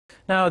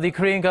Now, the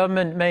Korean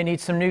government may need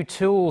some new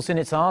tools in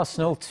its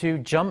arsenal to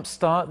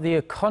jumpstart the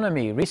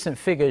economy. Recent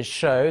figures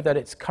show that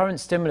its current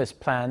stimulus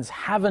plans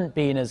haven't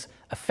been as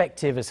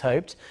effective as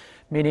hoped,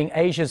 meaning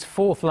Asia's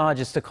fourth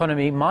largest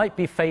economy might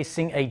be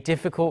facing a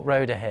difficult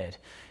road ahead.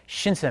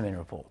 Shin Se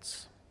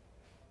reports.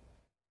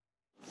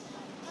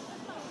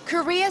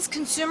 Korea's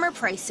consumer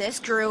prices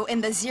grew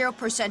in the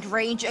 0%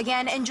 range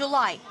again in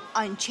July,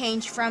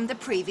 unchanged from the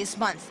previous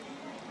month.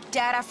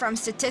 Data from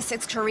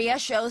Statistics Korea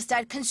shows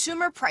that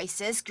consumer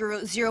prices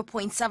grew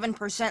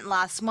 0.7%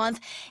 last month,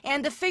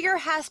 and the figure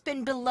has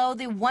been below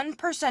the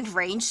 1%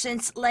 range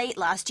since late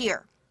last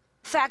year.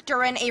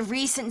 Factor in a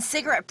recent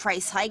cigarette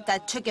price hike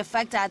that took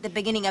effect at the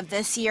beginning of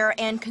this year,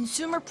 and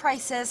consumer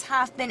prices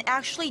have been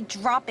actually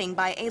dropping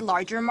by a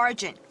larger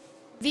margin.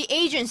 The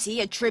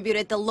agency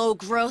attributed the low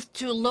growth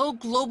to low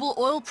global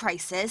oil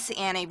prices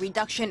and a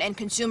reduction in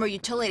consumer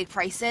utility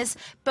prices,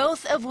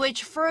 both of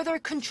which further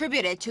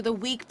contributed to the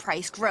weak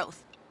price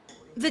growth.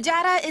 The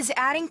data is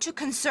adding to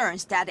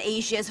concerns that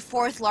Asia's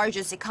fourth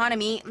largest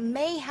economy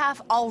may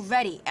have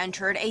already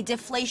entered a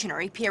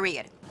deflationary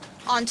period.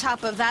 On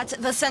top of that,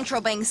 the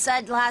central bank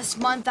said last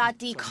month that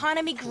the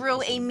economy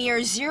grew a mere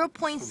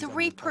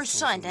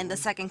 0.3% in the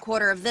second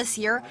quarter of this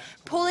year,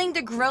 pulling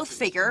the growth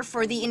figure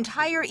for the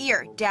entire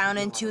year down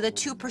into the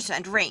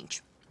 2%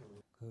 range.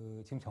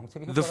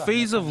 The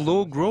phase of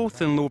low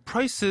growth and low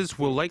prices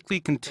will likely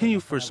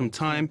continue for some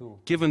time,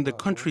 given the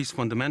country's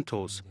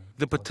fundamentals.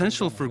 The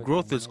potential for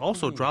growth is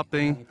also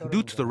dropping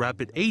due to the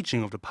rapid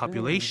aging of the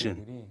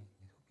population.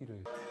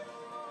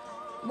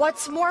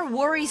 What's more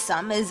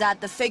worrisome is that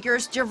the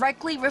figures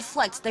directly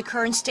reflect the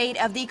current state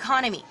of the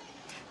economy.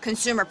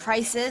 Consumer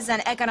prices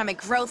and economic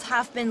growth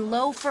have been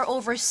low for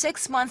over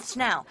 6 months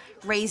now,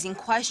 raising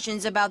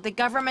questions about the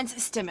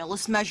government's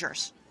stimulus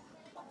measures.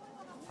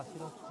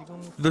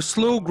 The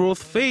slow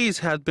growth phase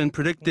had been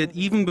predicted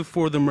even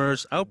before the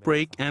MERS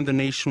outbreak and the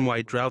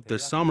nationwide drought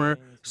this summer,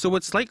 so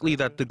it's likely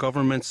that the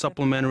government's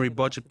supplementary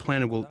budget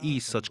plan will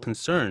ease such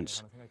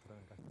concerns.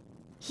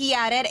 He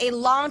added a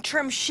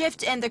long-term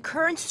shift in the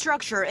current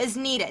structure is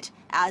needed,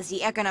 as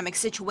the economic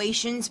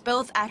situations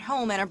both at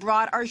home and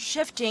abroad are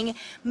shifting,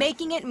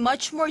 making it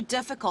much more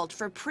difficult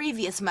for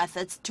previous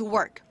methods to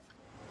work.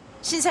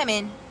 Shin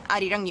Se,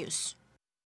 Arirang News.